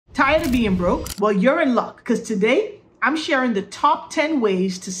Tired of being broke? Well, you're in luck, because today I'm sharing the top 10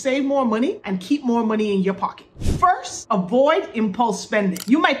 ways to save more money and keep more money in your pocket. First, avoid impulse spending.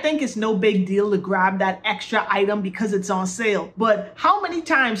 You might think it's no big deal to grab that extra item because it's on sale, but how many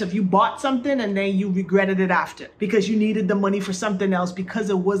times have you bought something and then you regretted it after because you needed the money for something else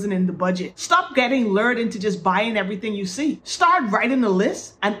because it wasn't in the budget? Stop getting lured into just buying everything you see. Start writing a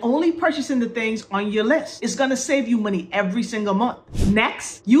list and only purchasing the things on your list. It's gonna save you money every single month.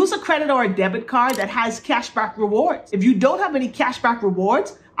 Next, use a credit or a debit card that has cashback rewards. If you don't have any cashback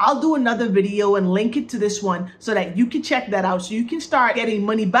rewards, I'll do another video and link it to this one so that you can check that out so you can start getting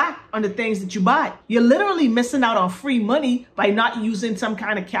money back on the things that you buy. You're literally missing out on free money by not using some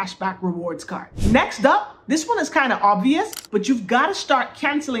kind of cashback rewards card. Next up, this one is kind of obvious, but you've got to start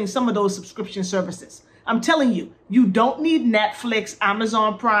canceling some of those subscription services. I'm telling you, you don't need Netflix,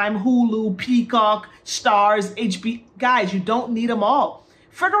 Amazon Prime, Hulu, Peacock, Stars, HBO. Guys, you don't need them all.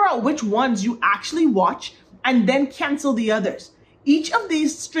 Figure out which ones you actually watch and then cancel the others. Each of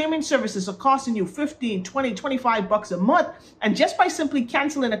these streaming services are costing you $15, $20, $25 a month. And just by simply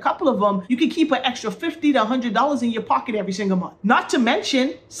canceling a couple of them, you can keep an extra $50 to $100 in your pocket every single month. Not to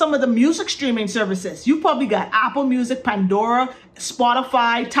mention some of the music streaming services. You probably got Apple Music, Pandora,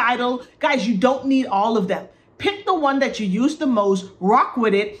 Spotify, Tidal. Guys, you don't need all of them. Pick the one that you use the most, rock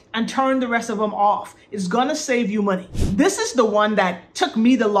with it, and turn the rest of them off. It's gonna save you money. This is the one that took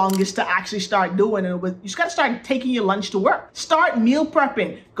me the longest to actually start doing. And you just gotta start taking your lunch to work. Start meal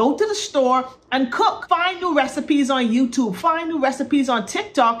prepping. Go to the store and cook. Find new recipes on YouTube. Find new recipes on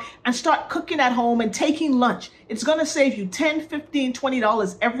TikTok and start cooking at home and taking lunch. It's gonna save you $10, $15,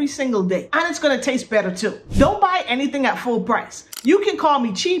 $20 every single day. And it's gonna taste better too. Don't buy anything at full price. You can call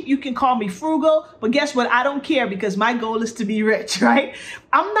me cheap, you can call me frugal, but guess what? I don't care because my goal is to be rich, right?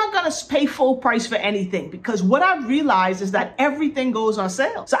 I'm not gonna pay full price for anything because what I've realized is that everything goes on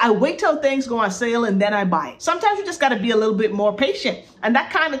sale. So I wait till things go on sale and then I buy it. Sometimes you just gotta be a little bit more patient. And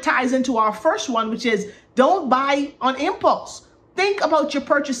that kind of ties into our first one, which is don't buy on impulse. Think about your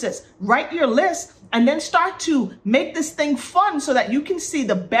purchases, write your list, and then start to make this thing fun so that you can see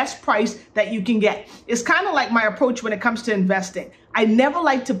the best price that you can get. It's kind of like my approach when it comes to investing. I never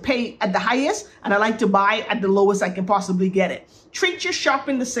like to pay at the highest and I like to buy at the lowest I can possibly get it. Treat your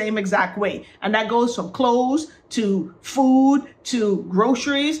shopping the same exact way. And that goes from clothes to food to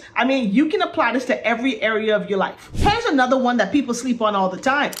groceries. I mean, you can apply this to every area of your life. Here's another one that people sleep on all the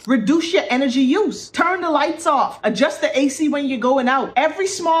time. Reduce your energy use. Turn the lights off. Adjust the AC when you're going out. Every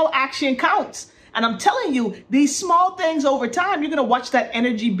small action counts. And I'm telling you, these small things over time, you're gonna watch that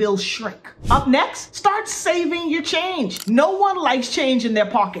energy bill shrink. Up next, start saving your change. No one likes change in their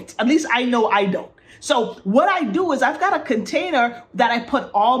pockets. At least I know I don't. So what I do is I've got a container that I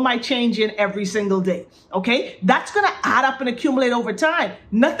put all my change in every single day, okay? That's gonna add up and accumulate over time.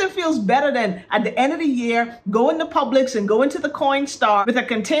 Nothing feels better than at the end of the year, go into Publix and go into the coin store with a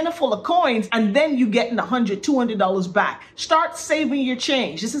container full of coins and then you getting $100, $200 back. Start saving your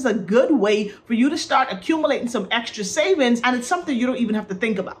change. This is a good way for you to start accumulating some extra savings and it's something you don't even have to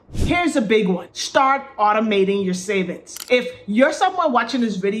think about. Here's a big one. Start automating your savings. If you're someone watching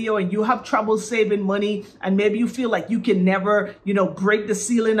this video and you have trouble saving money and maybe you feel like you can never, break the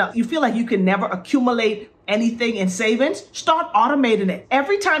ceiling up, you feel like you can never accumulate anything in savings, start automating it.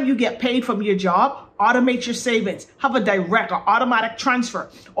 Every time you get paid from your job, automate your savings. Have a direct or automatic transfer.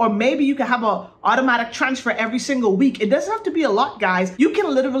 Or maybe you can have an automatic transfer every single week. It doesn't have to be a lot, guys. You can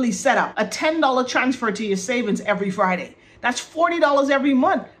literally set up a $10 transfer to your savings every Friday. That's $40 every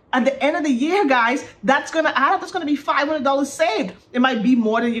month. At the end of the year, guys, that's going to add up. That's going to be $500 saved. It might be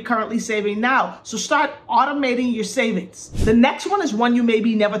more than you're currently saving now. So start automating your savings. The next one is one you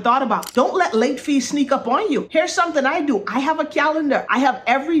maybe never thought about. Don't let late fees sneak up on you. Here's something I do. I have a calendar. I have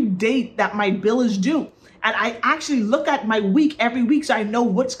every date that my bill is due. And I actually look at my week every week so I know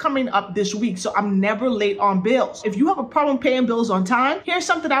what's coming up this week. So I'm never late on bills. If you have a problem paying bills on time, here's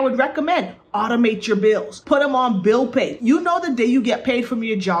something I would recommend. Automate your bills. Put them on bill pay. You know the day you get paid from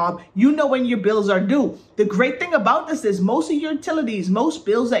your job. You know when your bills are due. The great thing about this is most of your utilities, most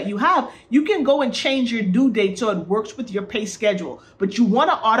bills that you have, you can go and change your due date so it works with your pay schedule. But you want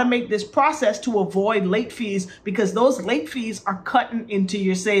to automate this process to avoid late fees because those late fees are cutting into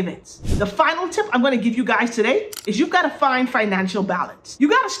your savings. The final tip I'm going to give you guys today is you've got to find financial balance. You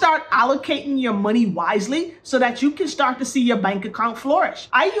got to start allocating your money wisely so that you can start to see your bank account flourish.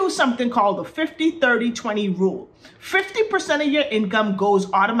 I use something called the 50-30-20 rule. 50% of your income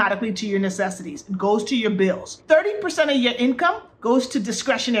goes automatically to your necessities. It goes to your bills. 30% of your income goes to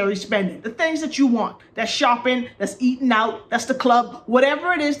discretionary spending, the things that you want. That's shopping, that's eating out, that's the club,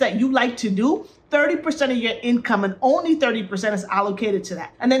 whatever it is that you like to do. 30% of your income and only 30% is allocated to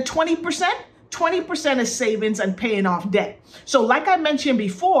that. And then 20% is savings and paying off debt. So like I mentioned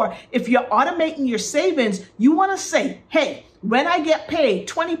before, if you're automating your savings, you want to say, hey, when I get paid,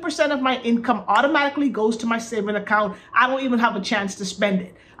 20% of my income automatically goes to my saving account. I don't even have a chance to spend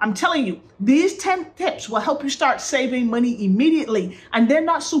it. I'm telling you, these 10 tips will help you start saving money immediately, and they're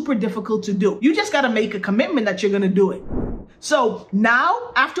not super difficult to do. You just got to make a commitment that you're going to do it. So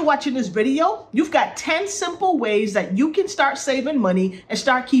now, after watching this video, you've got 10 simple ways that you can start saving money and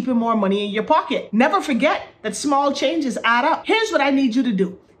start keeping more money in your pocket. Never forget that small changes add up. Here's what I need you to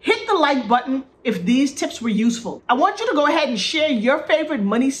do. Hit the like button if these tips were useful. I want you to go ahead and share your favorite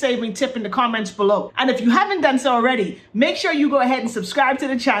money saving tip in the comments below. And if you haven't done so already, make sure you go ahead and subscribe to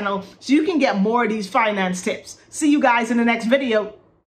the channel so you can get more of these finance tips. See you guys in the next video.